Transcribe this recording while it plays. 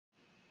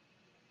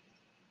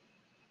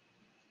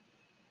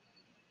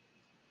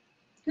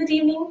Good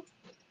evening.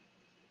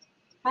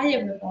 Hi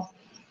everyone.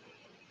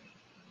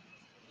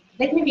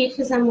 Let me wait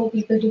for some more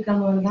people to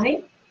come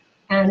online.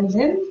 And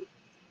then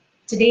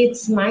today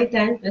it's my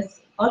time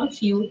with all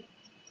of you.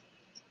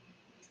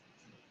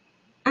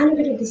 I'm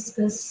going to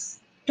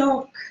discuss,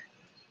 talk,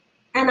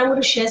 and I'm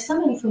going to share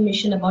some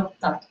information about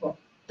TATVA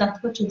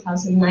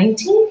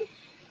 2019,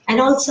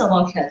 and also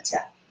about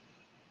LAJA.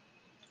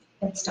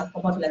 Let's talk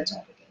about LAJA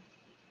today.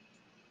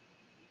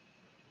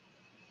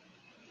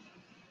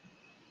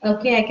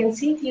 Okay, I can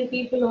see a few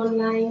people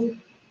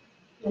online.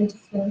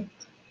 Wonderful.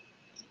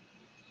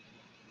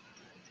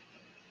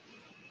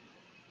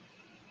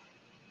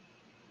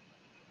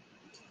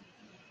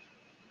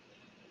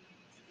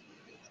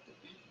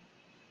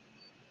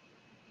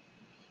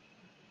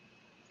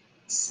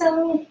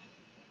 So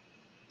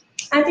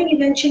I think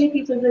eventually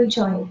people will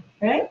join,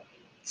 right?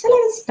 So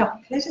let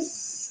us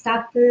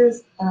start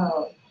this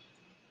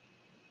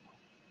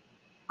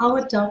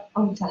our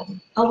time,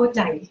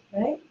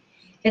 right?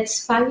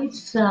 It's 5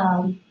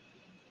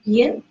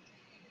 p.m.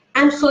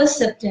 and 1st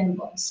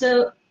September.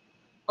 So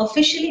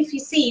officially, if you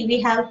see,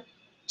 we have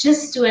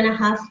just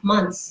 2.5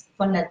 months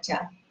for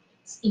LAJA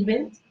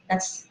event.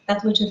 That's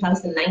was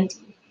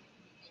 2019.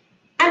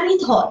 And we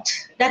thought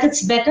that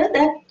it's better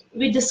that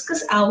we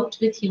discuss out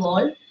with you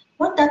all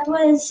what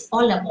TATVA is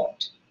all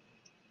about.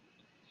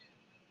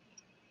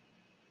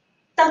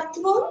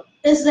 TATVA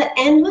is the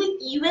annual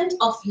event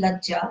of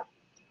LAJA,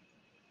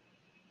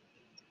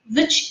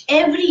 which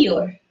every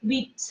year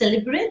we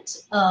celebrate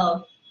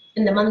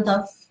in the month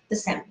of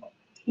December.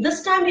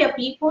 This time we are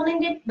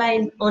preponing it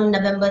on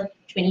November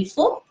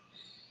 24th.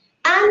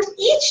 And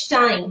each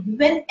time,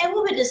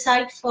 whenever we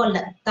decide for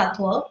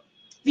TATVA,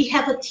 we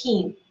have a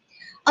theme.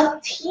 A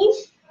theme,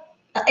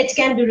 it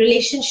can be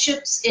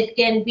relationships, it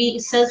can be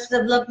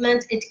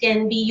self-development, it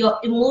can be your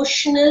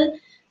emotional,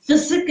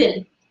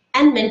 physical,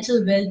 and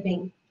mental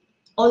well-being.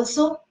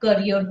 Also,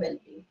 career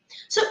well-being.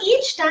 So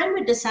each time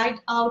we decide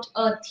out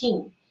a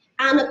theme.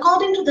 And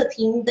according to the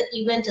theme, the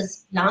event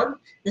is planned,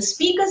 the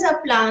speakers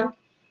are planned,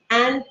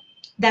 and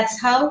that's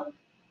how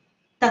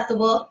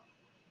TATVA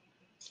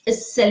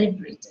is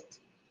celebrated.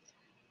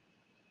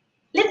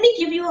 Let me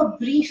give you a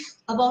brief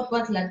about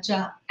what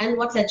LAJA and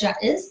what LAJA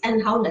is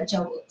and how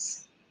LAJA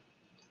works.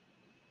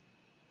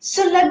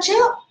 So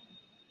LAJA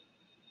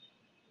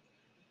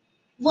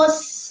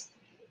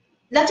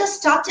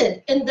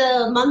started in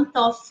the month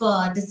of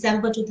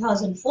December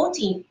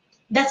 2014.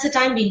 That's the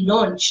time we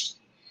launched.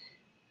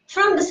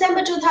 From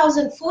December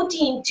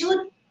 2014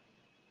 to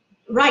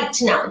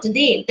right now,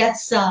 today,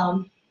 that's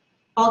September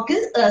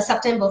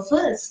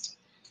 1st,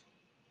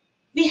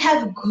 we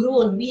have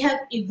grown, we have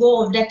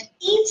evolved. At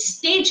each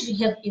stage, we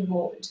have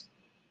evolved.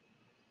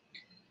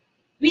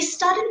 We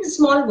started with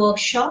small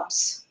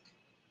workshops,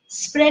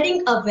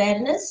 spreading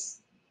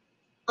awareness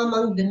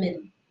among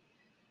women,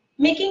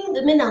 making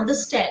women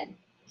understand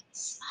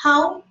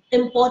how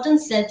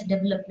important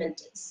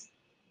self-development is.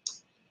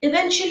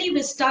 Eventually,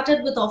 we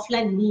started with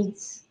offline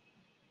meets.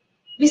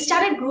 We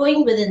started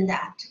growing within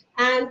that,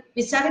 and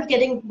we started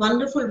getting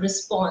wonderful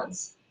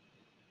response.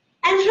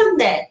 And from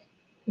there,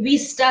 we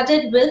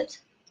restarted with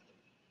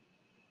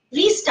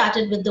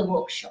the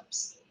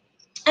workshops.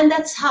 And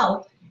that's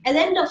how, at the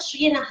end of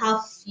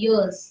 3.5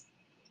 years,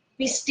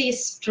 we stay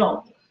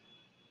strong.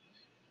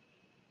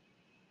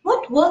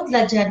 What work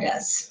LAJA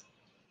does?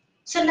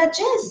 So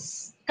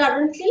LAJA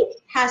currently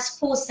has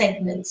 4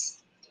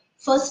 segments.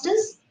 First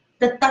is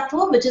the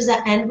TATVA, which is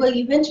an annual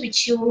event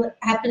which you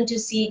happen to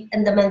see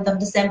in the month of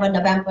December,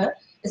 November.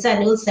 It's an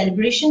annual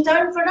celebration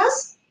time for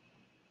us.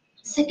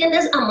 Second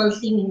is our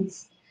monthly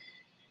meets.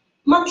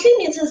 Monthly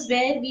meets is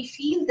where we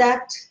feel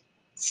that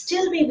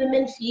still we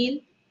women feel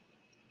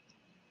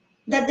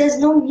that there's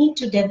no need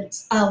to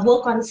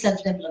work on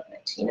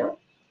self-development, you know.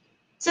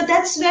 So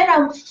that's where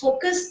our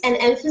focus and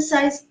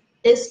emphasis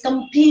is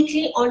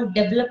completely on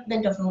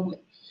development of women.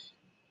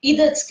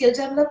 Either it's skill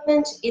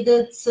development, either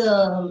it's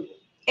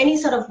any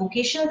sort of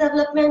vocational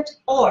development,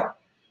 or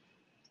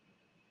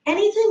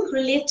anything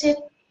related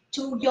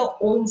to your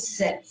own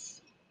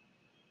self.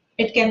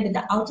 It can be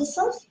the outer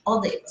self or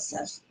the inner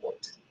self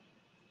both.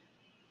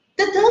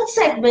 The third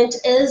segment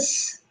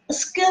is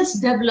skills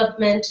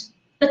development,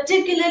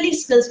 particularly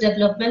skills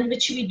development,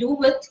 which we do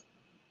with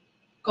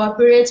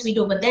corporates, we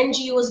do with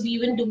NGOs, we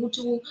even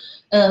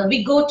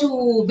we go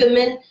to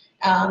women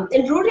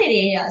in rural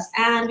areas,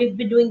 and we've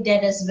been doing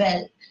that as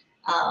well.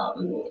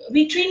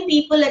 We train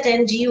people at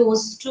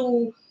NGOs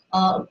to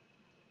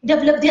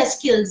develop their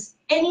skills.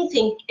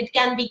 Anything, it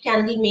can be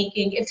candle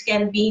making, it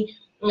can be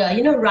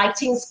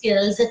writing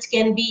skills, it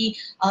can be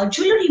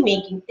jewelry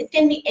making, it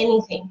can be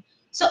anything.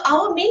 So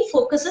our main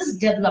focus is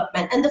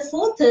development. And the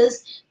fourth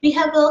is we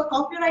have a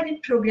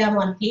copyrighted program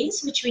on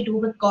place which we do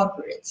with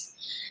corporates.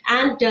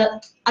 And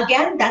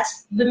again,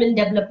 that's women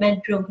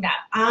development program.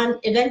 And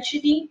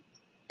eventually,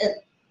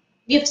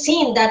 we have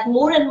seen that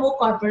more and more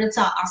corporates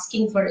are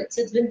asking for it.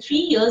 So it's been 3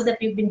 years that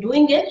we've been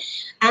doing it,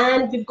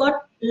 and we've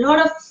got a lot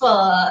of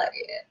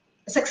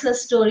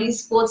success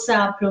stories, sports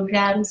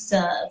programs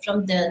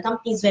from the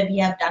companies where we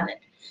have done it.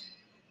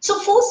 So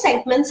 4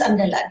 segments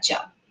under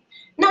LAJA.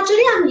 Now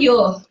today I'm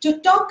here to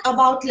talk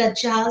about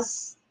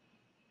LAJA's,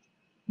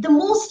 the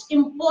most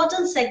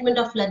important segment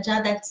of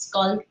LAJA, that's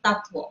called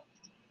TATVA.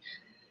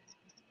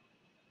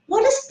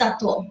 What is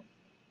TATVA?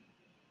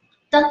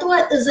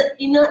 TATVA is an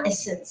inner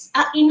essence,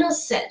 our inner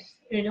self,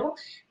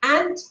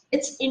 and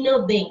its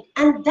inner being.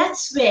 And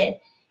that's where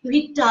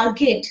we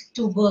target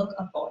to work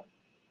upon.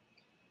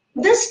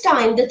 This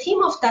time, the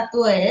theme of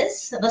TATVA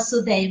is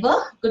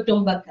Vasudhaiva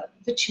Kutumbakam,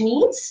 which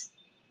means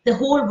the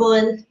whole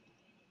world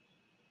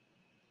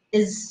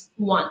is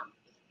one.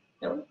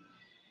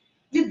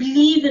 We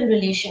believe in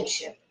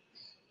relationship,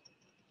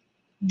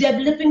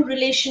 developing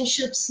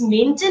relationships,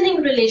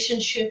 maintaining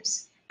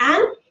relationships,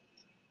 and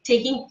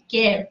taking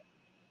care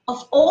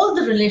of all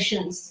the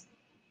relations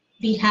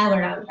we have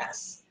around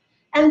us.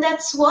 And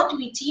that's what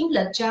we Team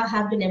LAJA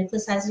have been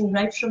emphasizing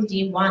right from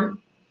day one.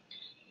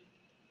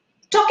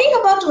 Talking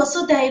about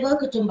Vasudhaiva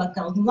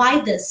Kutumbakam,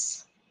 why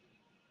this?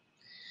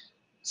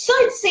 So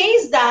it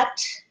says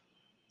that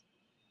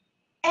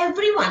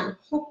everyone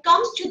who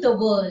comes to the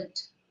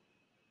world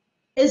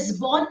is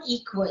born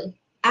equal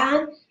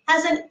and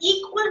has an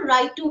equal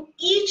right to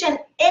each and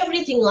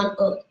everything on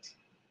earth.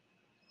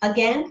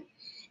 Again,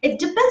 it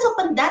depends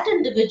upon that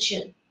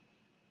individual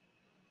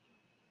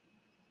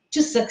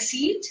to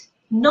succeed,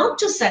 not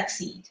to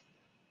succeed.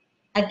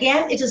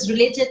 Again, it is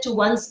related to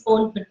one's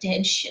own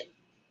potential.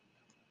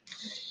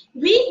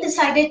 We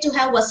decided to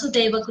have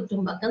Vasudhaiva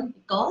Kutumbakam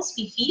because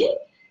we feel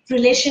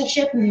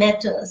relationship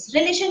matters.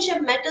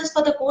 Relationship matters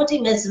for the core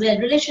team as well.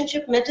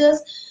 Relationship matters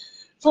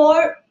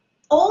for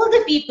all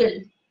the people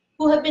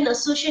who have been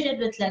associated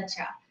with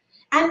LAJA.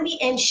 And we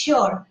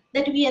ensure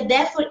that we are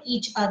there for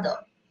each other.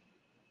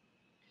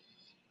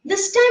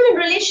 This time in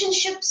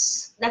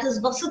relationships, that is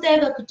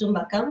Vasudhaiva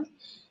Kutumbakam,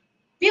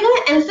 we're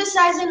going to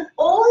emphasize on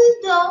all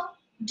the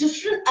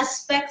different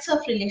aspects of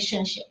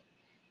relationship.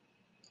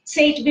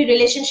 Say it be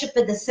relationship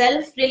with the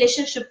self,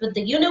 relationship with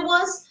the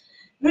universe,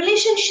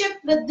 relationship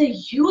with the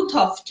youth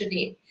of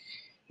today,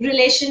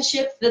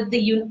 relationship with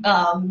the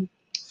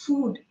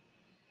food.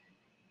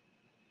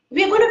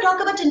 We're going to talk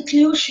about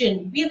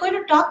inclusion. We're going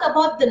to talk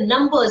about the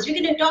numbers.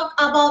 We're going to talk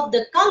about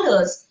the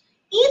colors.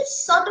 Each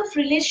sort of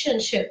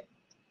relationship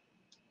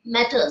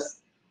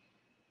matters.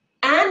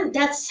 And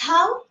that's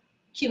how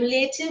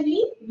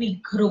cumulatively we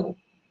grow.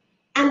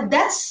 And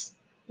that's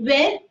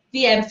where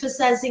we are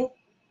emphasizing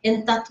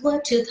in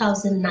TATVA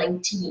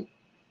 2019.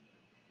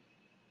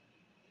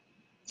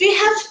 We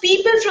have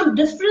people from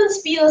different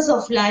spheres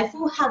of life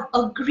who have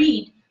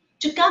agreed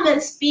to come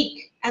and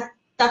speak at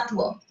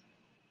TATVA.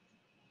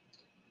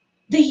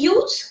 The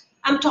youth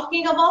I'm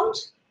talking about,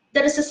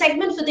 there is a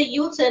segment for the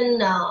youth in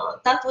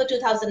TATVA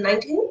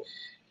 2019,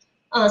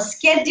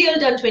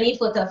 scheduled on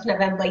 24th of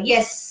November.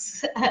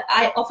 Yes,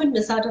 I often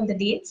miss out on the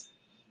dates.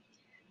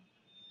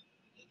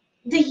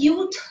 The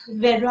youth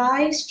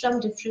varies from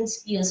different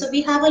spheres. So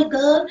we have a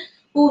girl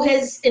who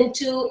is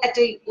into, at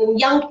a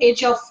young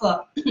age of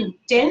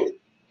 10,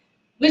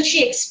 will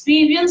she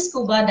experience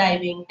scuba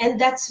diving, and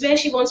that's where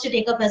she wants to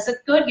take up as a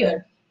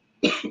career.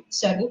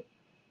 Sorry.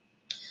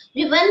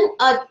 We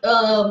went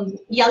a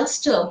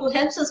youngster who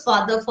helps his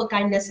father for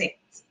kindness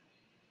acts.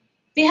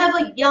 We have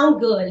a young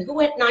girl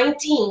who at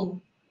 19,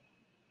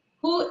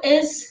 who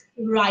is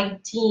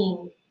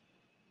writing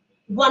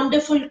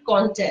wonderful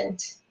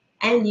content.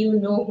 And you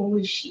know who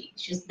is she?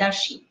 She's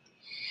Dashi.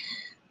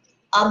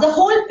 The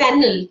whole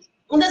panel.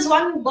 And there's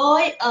one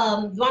boy,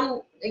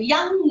 one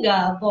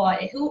young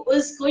boy who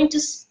is going to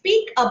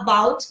speak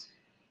about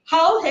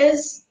how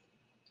his,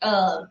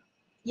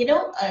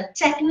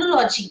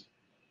 technology,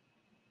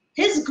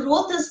 his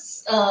growth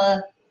is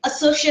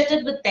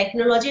associated with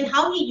technology and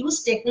how he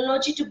used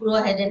technology to grow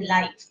ahead in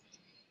life.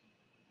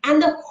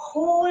 And the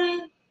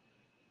whole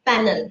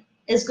panel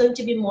is going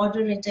to be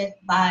moderated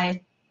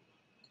by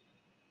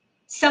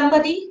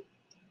somebody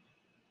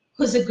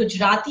who's a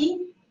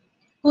Gujarati,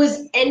 who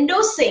is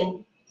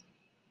endorsing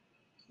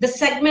the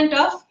segment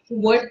of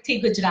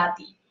Worthy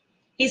Gujarati.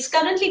 He's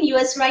currently in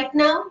US right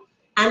now,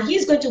 and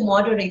he's going to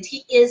moderate.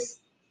 He is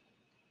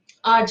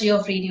RJ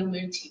of Radio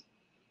Mirchi.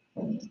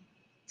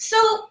 So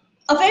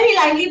a very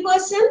lively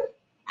person,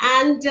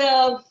 and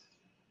the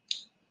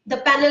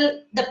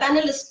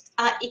panelists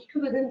are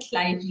equivalent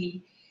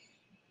lively.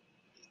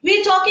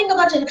 We're talking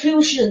about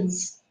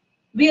inclusions.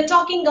 We are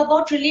talking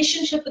about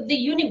relationship with the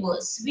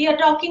universe. We are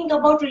talking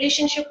about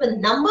relationship with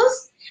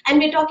numbers, and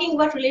we're talking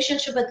about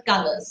relationship with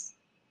colors.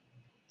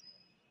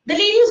 The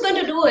lady who's going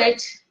to do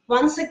it,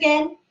 once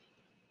again,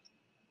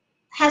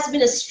 has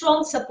been a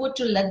strong support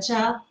to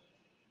LAJA.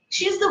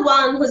 She's the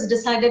one who's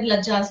decided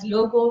LAJA's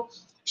logo.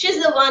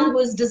 She's the one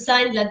who's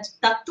designed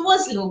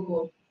TATVA's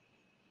logo.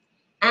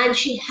 And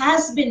she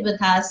has been with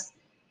us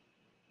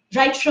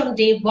right from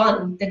day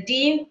one, the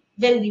day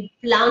when we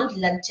planned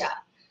LAJA.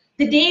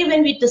 The day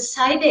when we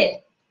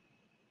decided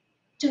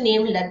to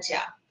name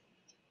LAJA.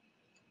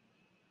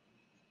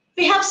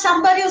 We have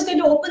somebody who's going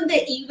to open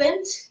the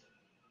event.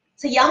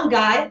 It's a young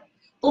guy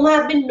whom I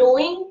have been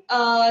knowing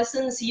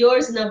since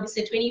years now, we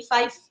say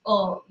 25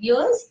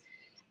 years.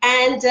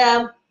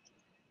 And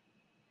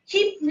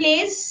he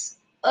plays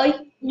a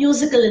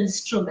musical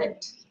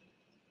instrument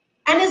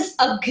and is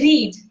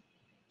agreed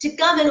to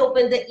come and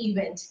open the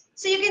event.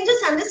 So you can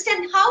just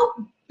understand how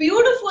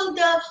beautiful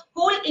the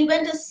whole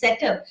event is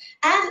set up.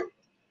 And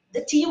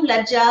the team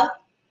LAJA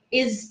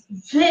is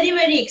very,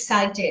 very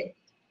excited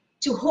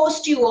to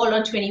host you all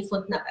on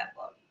 24th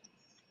November.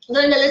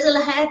 Going a little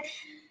ahead,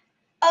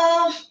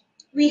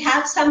 we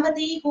have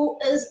somebody who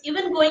is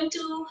even going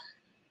to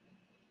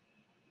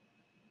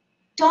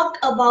talk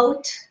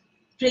about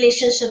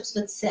relationships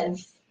with self.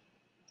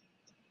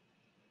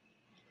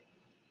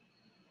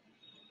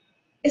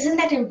 Isn't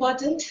that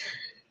important?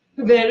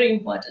 Very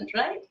important,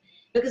 right?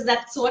 Because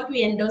that's what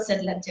we endorse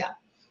at LAJA.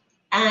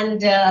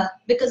 And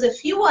because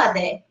if you are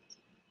there,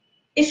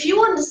 if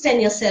you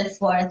understand your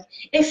self-worth,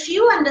 if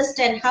you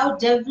understand how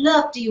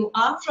developed you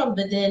are from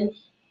within,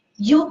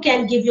 you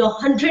can give your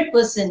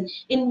 100%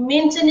 in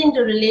maintaining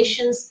the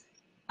relations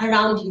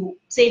around you.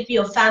 Say it be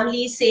your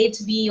family, say it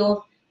be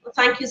your,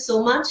 thank you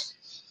so much.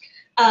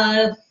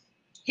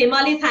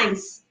 Himali,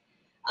 thanks.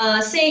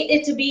 Say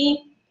it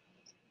be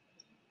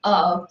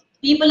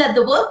people at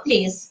the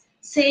workplace,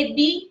 say it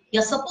be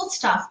your support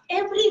staff,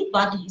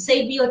 everybody,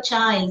 say it be your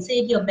child, say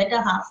it be your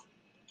better half,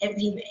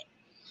 everywhere.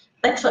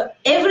 But for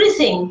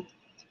everything,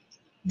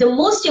 the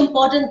most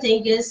important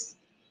thing is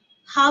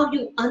how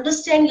you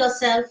understand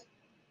yourself,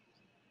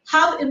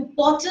 how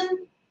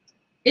important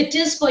it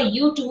is for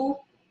you to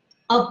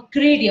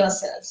upgrade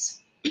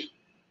yourselves.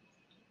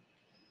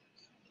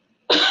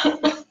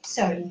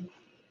 Sorry.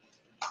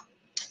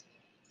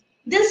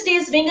 These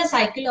days, being a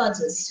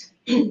psychologist,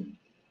 we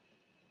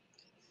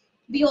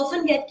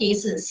often get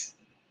cases.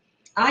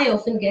 I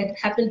often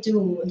happen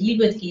to deal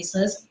with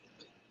cases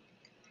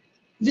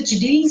which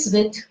deals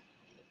with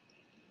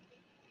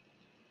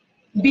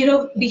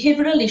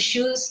behavioral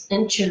issues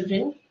in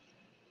children,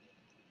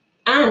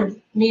 and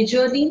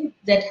majorly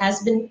that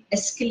has been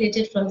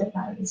escalated from the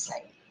parents'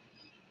 side.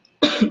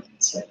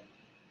 Sorry.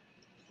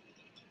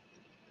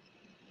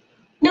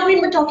 Now,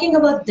 when we're talking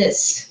about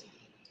this,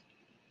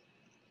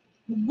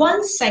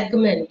 one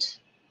segment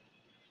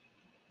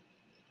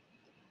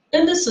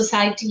in the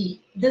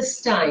society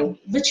this time,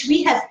 which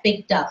we have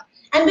picked up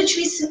and which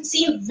we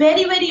see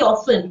very, very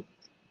often,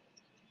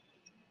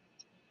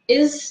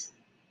 is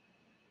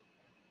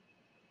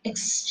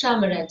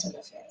extramarital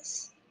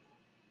affairs.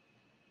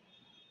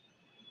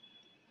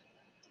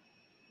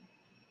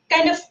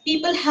 Kind of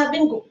people have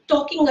been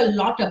talking a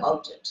lot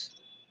about it.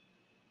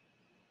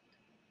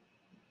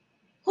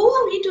 Who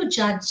are we to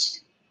judge?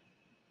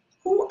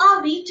 Who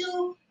are we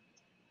to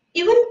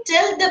even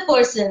tell the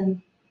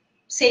person,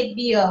 say it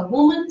be a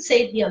woman,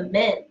 say it be a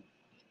man,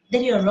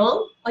 that you're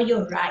wrong or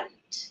you're right?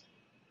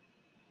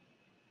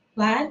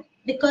 Why?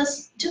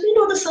 Because do we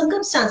know the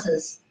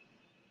circumstances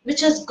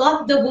which has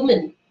got the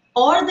woman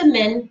or the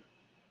men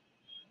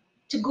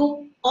to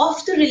go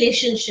off the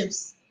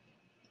relationships,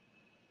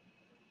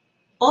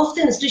 off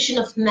the institution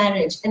of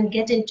marriage and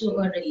get into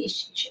a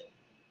relationship?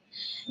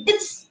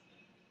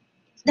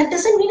 That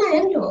doesn't mean I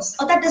endorse,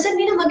 or that doesn't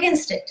mean I'm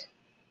against it,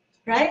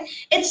 right?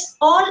 It's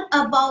all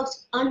about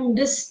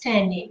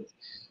understanding.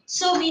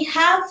 So we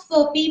have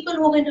people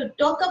who are going to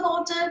talk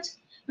about it.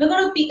 We're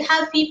going to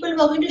have people who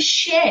are going to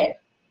share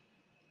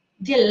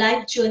their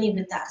life journey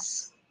with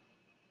us.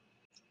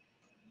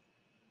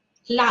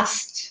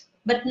 Last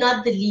but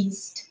not the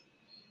least,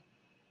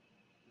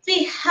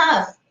 we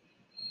have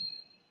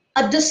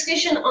a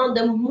discussion on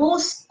the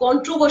most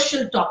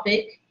controversial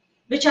topic,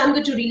 which I'm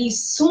going to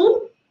release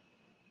soon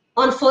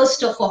on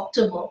 1st of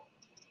October.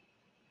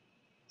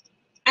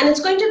 And it's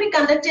going to be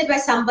conducted by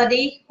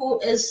somebody who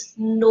is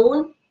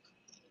known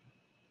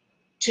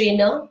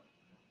trainer,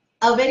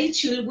 a very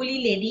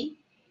chulbuli lady,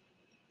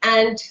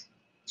 and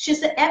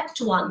she's the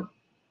apt one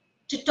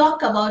to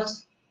talk about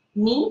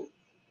me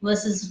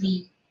versus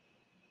we.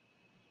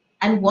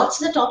 And what's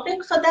the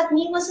topic for that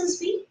me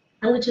versus we?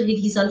 I'm going to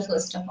release on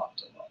 1st of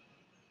October.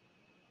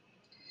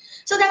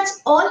 So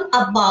that's all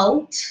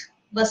about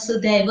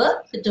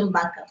Vasudhaiva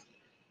Kutumbakam,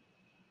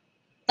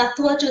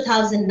 TATVA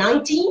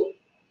 2019,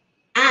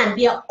 and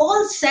we are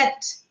all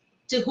set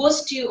to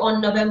host you on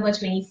November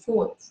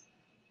 24th.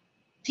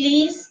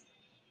 Please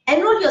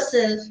enroll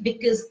yourself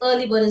because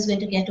early bird is going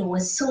to get over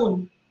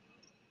soon.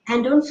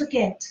 And don't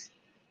forget,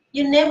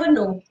 you never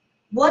know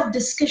what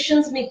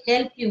discussions may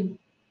help you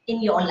in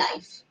your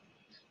life.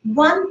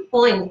 One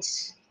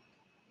point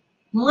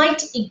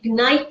might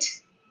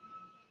ignite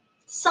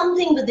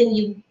something within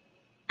you,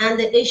 and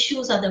the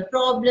issues or the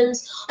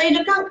problems, or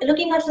you're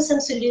looking out for some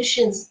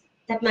solutions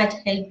that might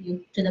help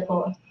you to the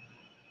core.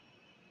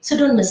 So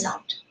don't miss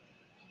out.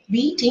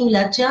 We, Team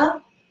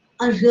LAJA,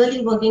 are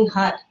really working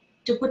hard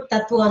to put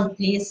TATVA on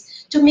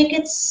place, to make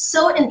it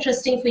so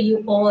interesting for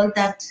you all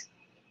that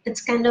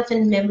it's kind of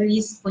in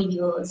memories for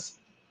years.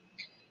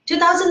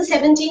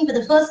 2017, for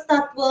the first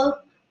TATVA,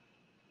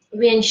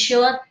 we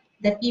ensured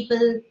that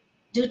people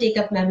do take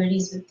up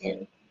memories with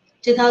them.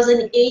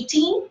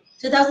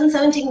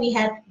 2017 we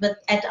had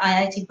at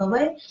IIT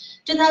Powai.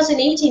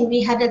 2018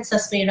 we had at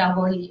Sasmera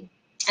Valley.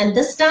 And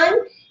this time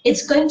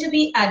it's going to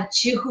be at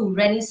Juhu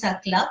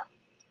Renaissance Club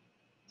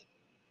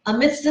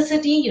Amidst the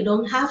city, you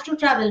don't have to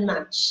travel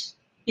much.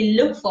 We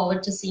look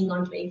forward to seeing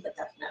on 25th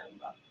of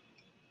November.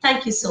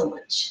 Thank you so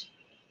much.